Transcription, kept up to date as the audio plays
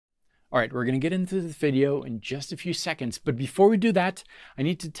All right, we're going to get into this video in just a few seconds, but before we do that, I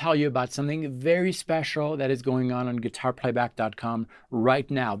need to tell you about something very special that is going on guitarplayback.com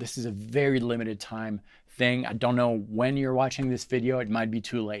right now. This is a very limited time thing. I don't know when you're watching this video. It might be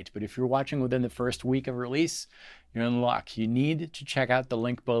too late, but if you're watching within the first week of release, you're in luck. You need to check out the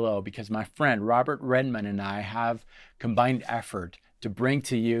link below because my friend Robert Redman and I have combined effort to bring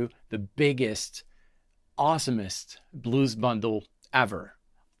to you the biggest, awesomest blues bundle ever.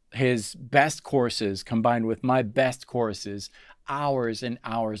 His best courses combined with my best courses, hours and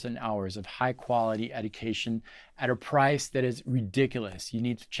hours and hours of high quality education at a price that is ridiculous. You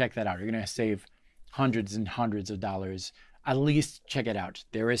need to check that out. You're going to save hundreds and hundreds of dollars. At least check it out.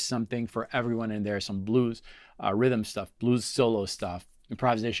 There is something for everyone in there, some blues, rhythm stuff, blues solo stuff,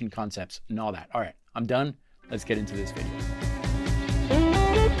 improvisation concepts, and all that. All right, I'm done. Let's get into this video.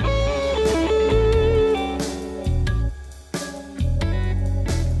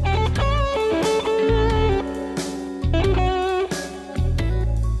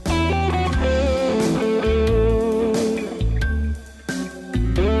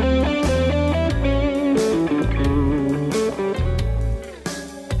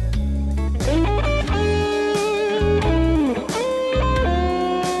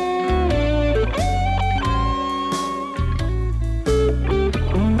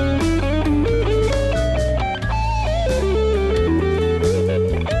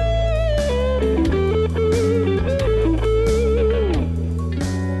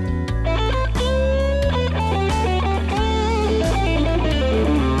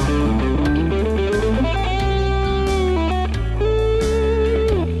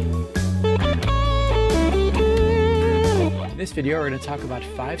 In this video, we're going to talk about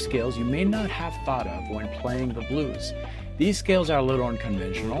 5 scales you may not have thought of when playing the blues. These scales are a little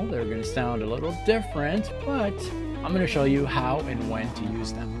unconventional. They're going to sound a little different, but I'm going to show you how and when to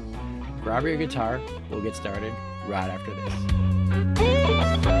use them. Grab your guitar. We'll get started right after this.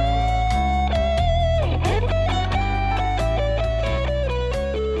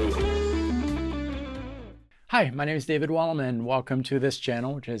 Hi, my name is David Wallman, and welcome to this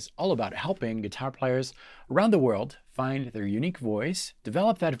channel, which is all about helping guitar players around the world find their unique voice,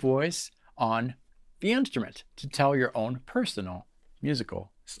 develop that voice on the instrument to tell your own personal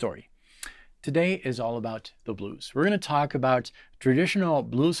musical story. Today is all about the blues. We're going to talk about traditional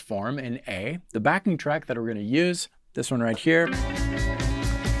blues form in A. The backing track that we're going to use, this one right here,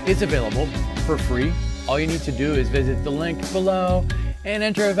 is available for free. All you need to do is visit the link below and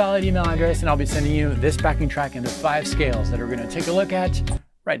enter a valid email address, and I'll be sending you this backing track and the 5 scales that we're going to take a look at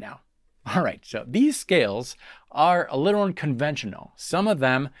right now. All right, so these scales are a little unconventional. Some of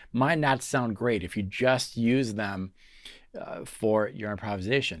them might not sound great if you just use them for your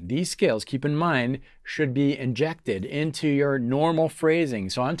improvisation. These scales, keep in mind, should be injected into your normal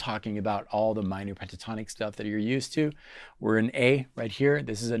phrasing. So I'm talking about all the minor pentatonic stuff that you're used to. We're in A right here.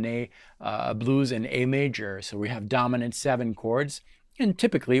 This is an A blues in A major. So we have dominant 7 chords. And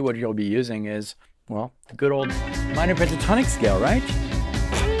typically what you'll be using is, well, the good old minor pentatonic scale, right?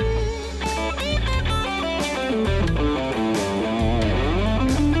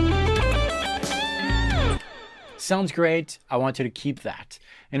 Sounds great. I want you to keep that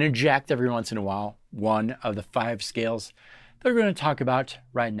and inject every once in a while one of the 5 scales that we're going to talk about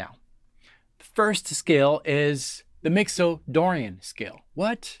right now. The first scale is the MixoDorian scale.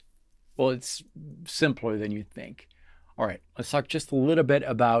 What? Well, it's simpler than you think. All right, let's talk just a little bit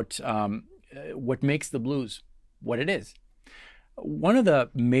about what makes the blues what it is. One of the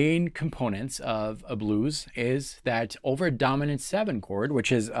main components of a blues is that over a dominant 7 chord,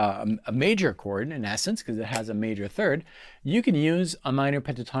 which is a major chord in essence, because it has a major third, you can use a minor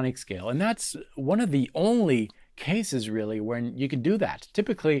pentatonic scale. And that's one of the only cases really when you can do that.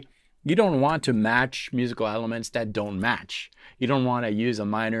 Typically, you don't want to match musical elements that don't match. You don't want to use a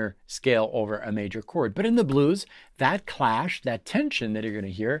minor scale over a major chord. But in the blues, that clash, that tension that you're going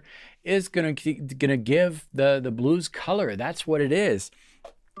to hear is going to give the blues color. That's what it is.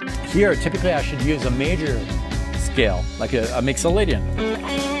 Here, typically I should use a major scale, like a Mixolydian,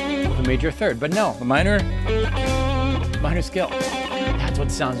 with a major third. But no, a minor scale. That's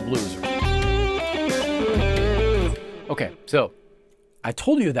what sounds blues. Okay, so I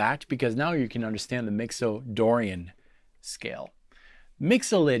told you that because now you can understand the MixoDorian scale.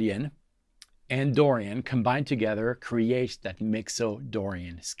 Mixolydian and Dorian combined together create that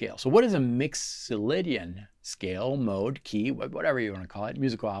MixoDorian scale. So what is a Mixolydian scale, mode, key, whatever you want to call it,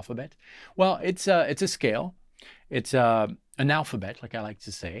 musical alphabet? Well, it's a scale. It's an alphabet, like I like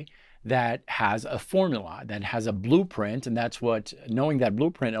to say, that has a formula, that has a blueprint, and that's what, knowing that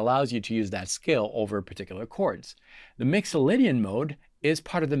blueprint allows you to use that scale over particular chords. The Mixolydian mode is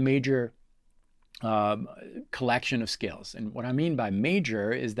part of the major collection of scales. And what I mean by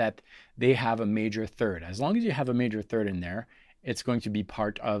major is that they have a major third. As long as you have a major third in there, it's going to be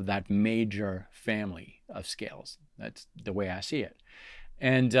part of that major family of scales. That's the way I see it.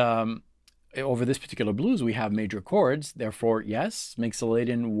 And over this particular blues, we have major chords. Therefore, yes,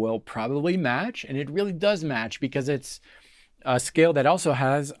 Mixolydian will probably match. And it really does match because it's a scale that also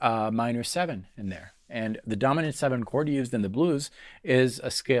has a minor 7 in there. And the dominant 7 chord used in the blues is a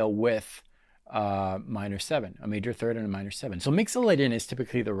scale with minor 7, a major third and a minor 7. So Mixolydian is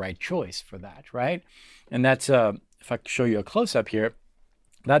typically the right choice for that, right? And that's, if I show you a close-up here,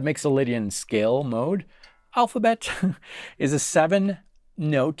 that Mixolydian scale mode alphabet is a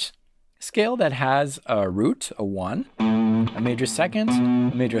 7-note scale that has a root, a 1, a major second,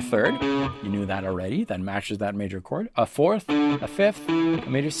 a major third. You knew that already. That matches that major chord. A 4th, a 5th, a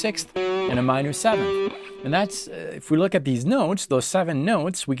major 6th, and a minor 7th. And that's, if we look at these notes, those 7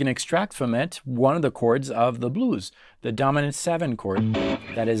 notes, we can extract from it one of the chords of the blues, the dominant 7 chord.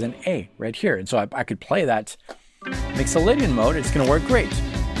 That is an A right here. And so I could play that Mixolydian mode. It's going to work great.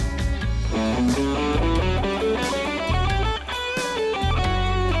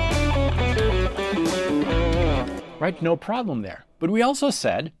 Right? No problem there. But we also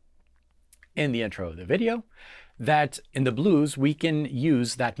said in the intro of the video that in the blues, we can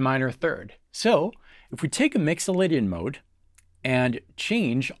use that minor third. So if we take a Mixolydian mode and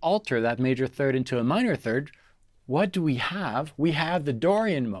alter that major third into a minor third, what do we have? We have the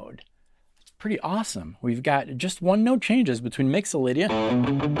Dorian mode. It's pretty awesome. We've got just 1 note changes between Mixolydian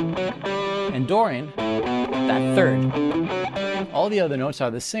and Dorian, that third. All the other notes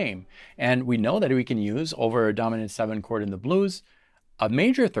are the same. And we know that we can use over a dominant 7 chord in the blues, a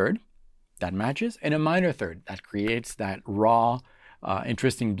major third that matches, and a minor third that creates that raw,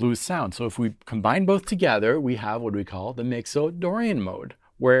 interesting blues sound. So if we combine both together, we have what we call the MixoDorian mode,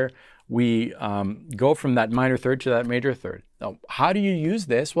 where we go from that minor third to that major third. Now, how do you use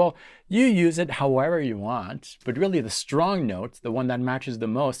this? Well, you use it however you want, but really the strong note, the one that matches the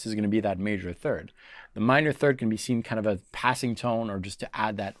most, is going to be that major third. The minor third can be seen kind of a passing tone or just to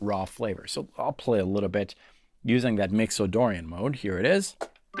add that raw flavor. So I'll play a little bit using that MixoDorian mode. Here it is.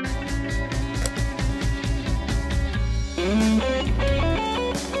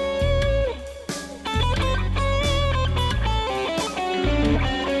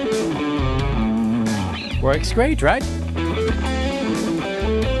 Works great, right?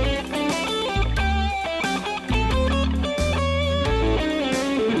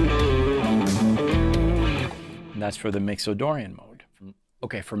 That's for the MixoDorian mode.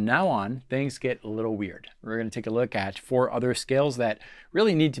 Okay, from now on, things get a little weird. We're going to take a look at 4 other scales that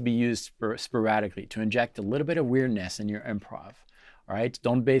really need to be used sporadically to inject a little bit of weirdness in your improv. All right,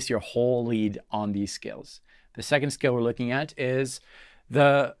 don't base your whole lead on these scales. The second scale we're looking at is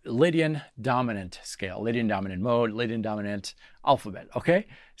the Lydian Dominant scale, Lydian Dominant mode, Lydian Dominant alphabet, okay?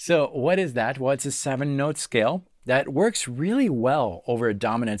 So what is that? Well, it's a 7-note scale that works really well over a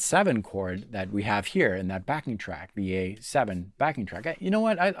dominant 7 chord that we have here in that backing track, the A7 backing track. You know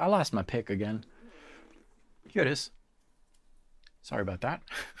what? I lost my pick again. Here it is. Sorry about that.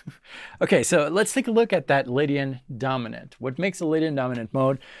 Okay, so let's take a look at that Lydian Dominant. What makes a Lydian Dominant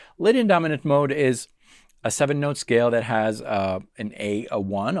mode? Lydian Dominant mode is a 7-note scale that has an A, a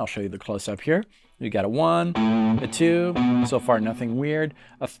 1. I'll show you the close-up here. We got a 1, a 2, so far nothing weird,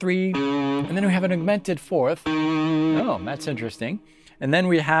 a 3, and then we have an augmented 4th. Oh, that's interesting. And then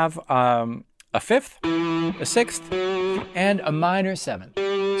we have a 5th, a 6th, and a minor 7.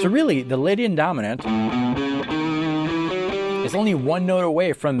 So really, the Lydian Dominant is only 1 note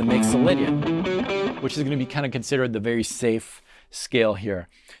away from the Mixolydian, which is going to be kind of considered the very safe scale here.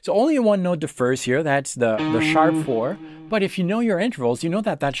 So only 1 note differs here. That's the sharp 4. But if you know your intervals, you know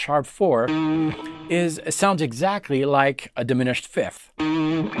that that sharp 4 sounds exactly like a diminished 5th.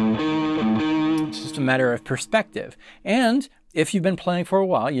 It's just a matter of perspective. And if you've been playing for a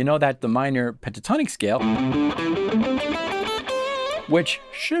while, you know that the minor pentatonic scale, which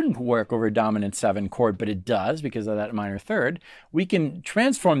shouldn't work over a dominant 7 chord, but it does because of that minor third, we can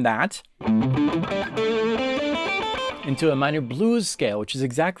transform that into a minor blues scale, which is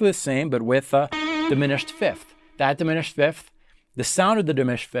exactly the same, but with a diminished 5th. That diminished 5th, the sound of the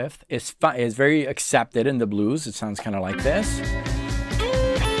diminished 5th is very accepted in the blues. It sounds kind of like this.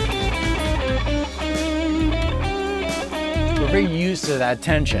 We're very used to that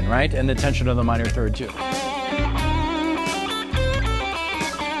tension, right? And the tension of the minor third too.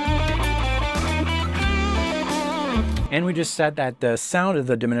 And we just said that the sound of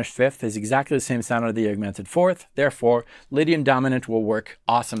the diminished 5th is exactly the same sound of the augmented 4th. Therefore, Lydian Dominant will work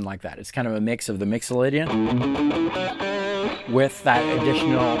awesome like that. It's kind of a mix of the Mixolydian with that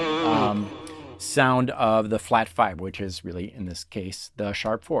additional sound of the flat 5, which is really, in this case, the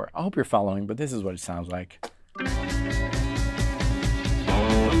sharp 4. I hope you're following, but this is what it sounds like.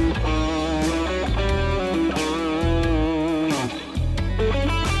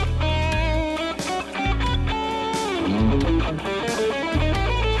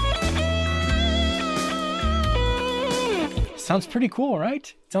 Sounds pretty cool,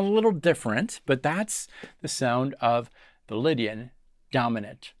 right? It's a little different, but that's the sound of the Lydian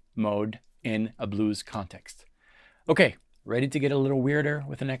Dominant mode in a blues context. Okay, ready to get a little weirder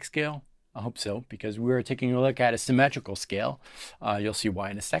with the next scale? I hope so, because we're taking a look at a symmetrical scale. You'll see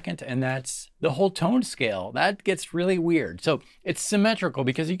why in a second, and that's the whole tone scale. That gets really weird. So it's symmetrical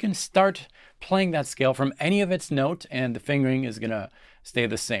because you can start playing that scale from any of its note, and the fingering is gonna stay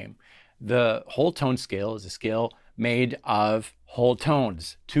the same. The whole tone scale is a scale made of whole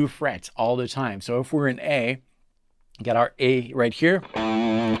tones, 2 frets all the time. So if we're in A, got our A right here,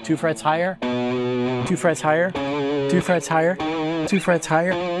 2 frets higher, 2 frets higher, 2 frets higher, 2 frets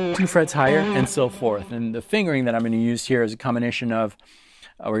higher, 2 frets higher, and so forth. And the fingering that I'm going to use here is a combination of,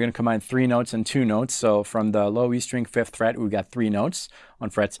 we're going to combine 3 notes and 2 notes. So from the low E string 5th fret, we've got 3 notes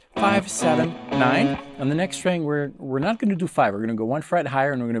on frets 5, 7, 9. On the next string, we're not going to do 5. We're going to go 1 fret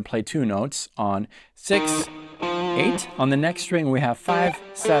higher, and we're going to play 2 notes on 6, 8. On the next string, we have 5,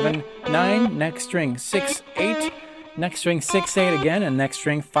 7, 9. Next string 6, 8. Next string 6, 8 again, and next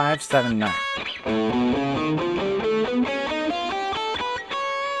string 5, 7, 9.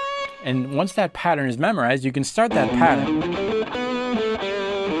 And once that pattern is memorized, you can start that pattern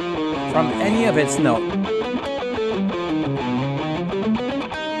from any of its notes.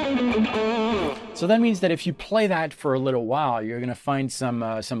 So that means that if you play that for a little while, you're going to find some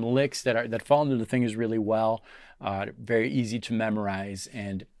licks that fall into the fingers really well, very easy to memorize,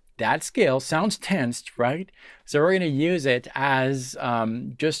 and that scale sounds tensed, right? So we're going to use it as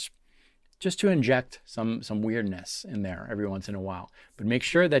just to inject some weirdness in there every once in a while. But make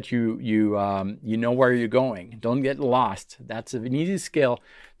sure that you know where you're going. Don't get lost. That's an easy scale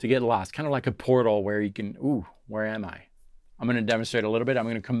to get lost, kind of like a portal where you can, ooh, where am I? I'm going to demonstrate a little bit. I'm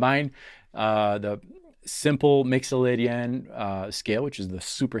going to combine the simple Mixolydian scale, which is the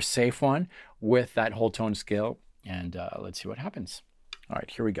super safe one, with that whole tone scale, and let's see what happens. All right,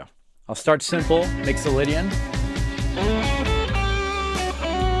 here we go. I'll start simple, Mixolydian.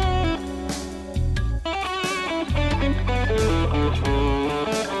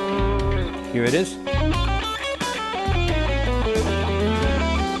 Here it is.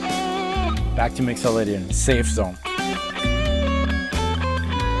 Back to Mixolydian, safe zone.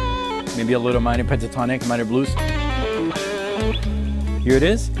 Maybe a little minor pentatonic, minor blues. Here it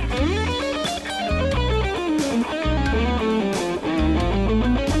is.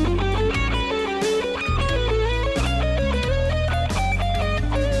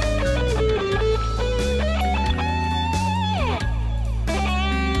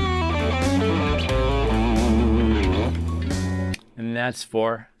 And that's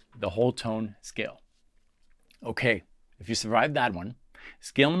for the whole tone scale. Okay, if you survived that one,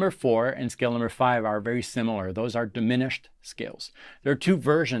 scale number 4 and scale number 5 are very similar. Those are diminished scales. There are 2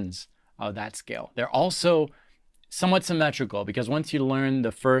 versions of that scale. They're also somewhat symmetrical because once you learn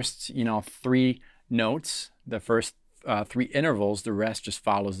the first, 3 notes, the first 3 intervals, the rest just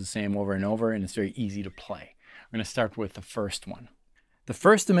follows the same over and over, and it's very easy to play. We're going to start with the first one. The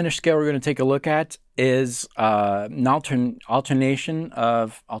first diminished scale we're going to take a look at is an alternation.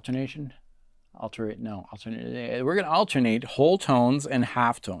 We're going to alternate whole tones and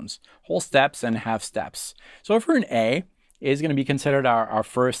half tones, whole steps and half steps. So if we're in A, is going to be considered our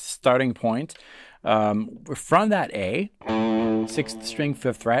first starting point. From that A, 6th string,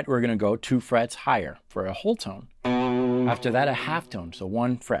 5th fret, we're going to go 2 frets higher for a whole tone. After that, a half tone, so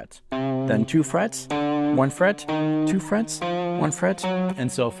 1 fret. Then 2 frets, 1 fret, 2 frets, 1 fret,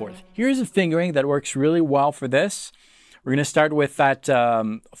 and so forth. Here's a fingering that works really well for this. We're going to start with that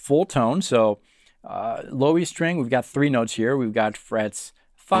full tone. So low E string, we've got 3 notes here. We've got frets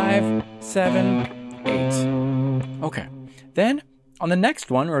 5, 7, 8. Okay. Then on the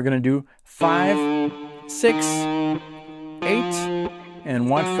next one, we're going to do 5, 6, 8, and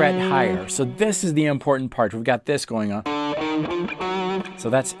 1 fret higher. So this is the important part. We've got this going on. So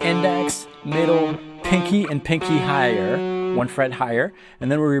that's index, middle, pinky, and pinky higher, 1 fret higher.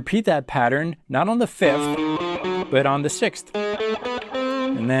 And then we repeat that pattern, not on the 5th, but on the 6th.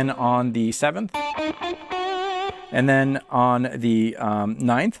 And then on the 7th. And then on the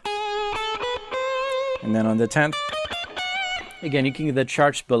 9th. And then on the 10th. Again, you can get the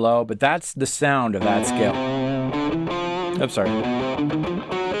charts below, but that's the sound of that scale. Oops, sorry.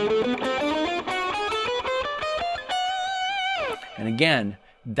 And again,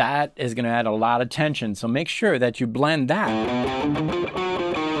 that is going to add a lot of tension. So make sure that you blend that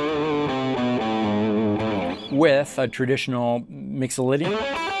with a traditional Mixolydian,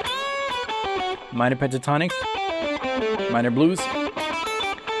 minor pentatonic, minor blues,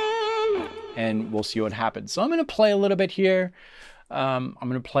 and we'll see what happens. So I'm going to play a little bit here. I'm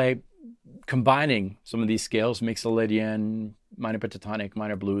going to play combining some of these scales, Mixolydian, minor pentatonic,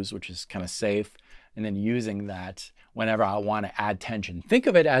 minor blues, which is kind of safe, and then using that whenever I want to add tension. Think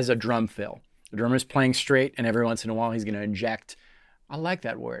of it as a drum fill. The drummer's playing straight, and every once in a while he's going to inject, I like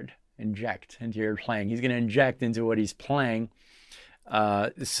that word, inject, into your playing. He's going to inject into what he's playing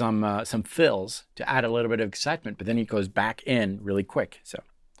some fills to add a little bit of excitement, but then he goes back in really quick. So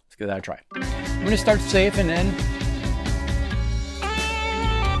let's give that a try. I'm going to start safe, and then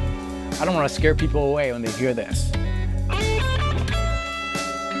I don't want to scare people away when they hear this.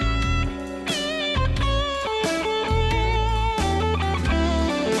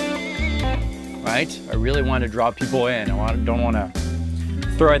 Right? I really want to draw people in. I don't want to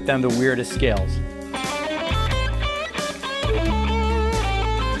throw at them the weirdest scales.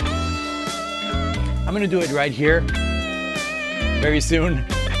 I'm going to do it right here, very soon,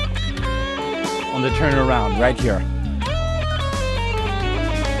 on the turnaround, right here.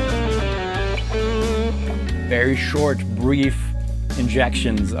 Very short, brief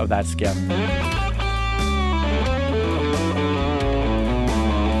injections of that scale.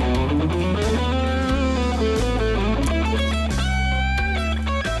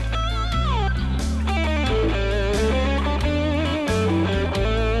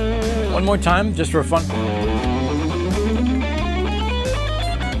 One more time, just for fun.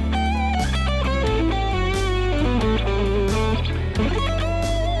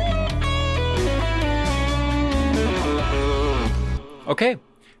 Okay,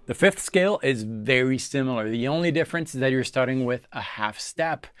 the fifth scale is very similar. The only difference is that you're starting with a half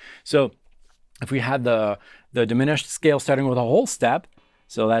step. So if we had the diminished scale starting with a whole step,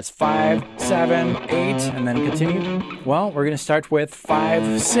 so that's 5, 7, 8, and then continue. Well, we're going to start with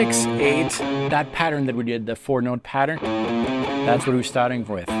 5, 6, 8. That pattern that we did, the 4-note pattern, that's what we're starting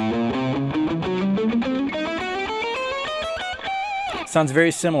with. Sounds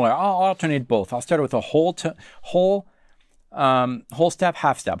very similar. I'll alternate both. I'll start with a whole step,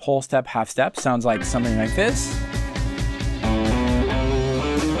 half step, whole step, half step. Sounds like something like this.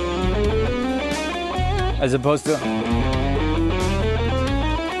 As opposed to...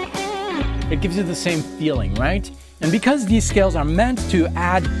 It gives you the same feeling, right? And because these scales are meant to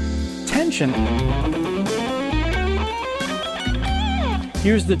add tension,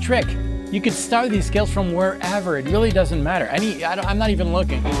 here's the trick. You could start these scales from wherever. It really doesn't matter. I'm not even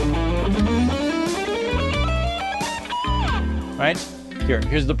looking. Right?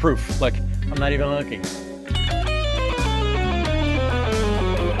 Here's the proof. Look, I'm not even looking.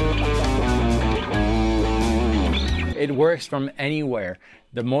 It works from anywhere.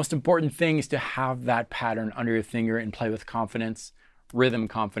 The most important thing is to have that pattern under your finger and play with confidence, rhythm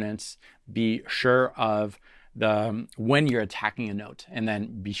confidence. Be sure of when you're attacking a note, and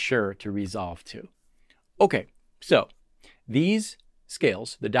then be sure to resolve too. Okay, so these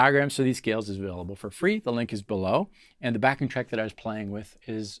scales, the diagrams for these scales is available for free. The link is below, and the backing track that I was playing with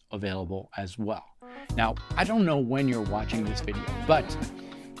is available as well. Now, I don't know when you're watching this video, but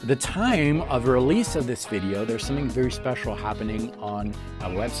the time of release of this video, there's something very special happening on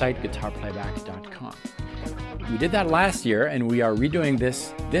our website, guitarplayback.com. We did that last year, and we are redoing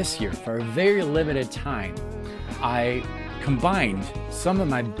this year for a very limited time. I combined some of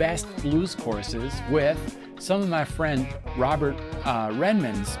my best blues courses with some of my friend Robert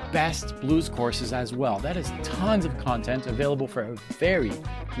Redman's best blues courses as well. That is tons of content available for a very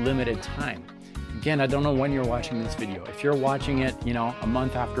limited time. Again, I don't know when you're watching this video. If you're watching it, a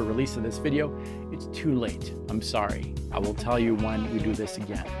month after release of this video, it's too late. I'm sorry. I will tell you when we do this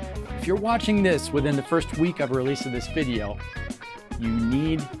again. If you're watching this within the first week of release of this video, you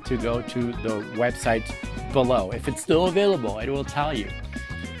need to go to the website below. If it's still available, it will tell you.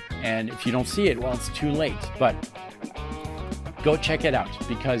 And if you don't see it, well, it's too late. But go check it out,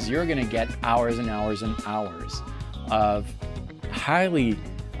 because you're going to get hours and hours and hours of highly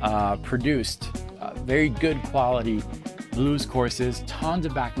produced, very good quality blues courses, tons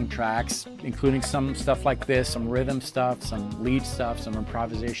of backing tracks, including some stuff like this, some rhythm stuff, some lead stuff, some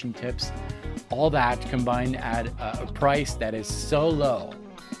improvisation tips, all that combined at a price that is so low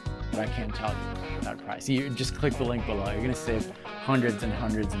that I can't tell you that price. You just click the link below. You're going to save hundreds and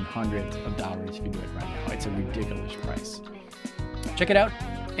hundreds and hundreds of dollars if you do it right now. It's a ridiculous price. Check it out.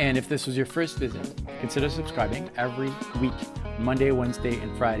 And if this was your first visit, consider subscribing. Every week, Monday, Wednesday,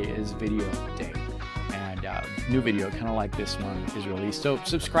 and Friday is video day. And new video kind of like this one is released. So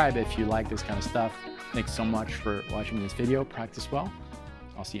subscribe if you like this kind of stuff. Thanks so much for watching this video. Practice well.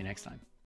 I'll see you next time.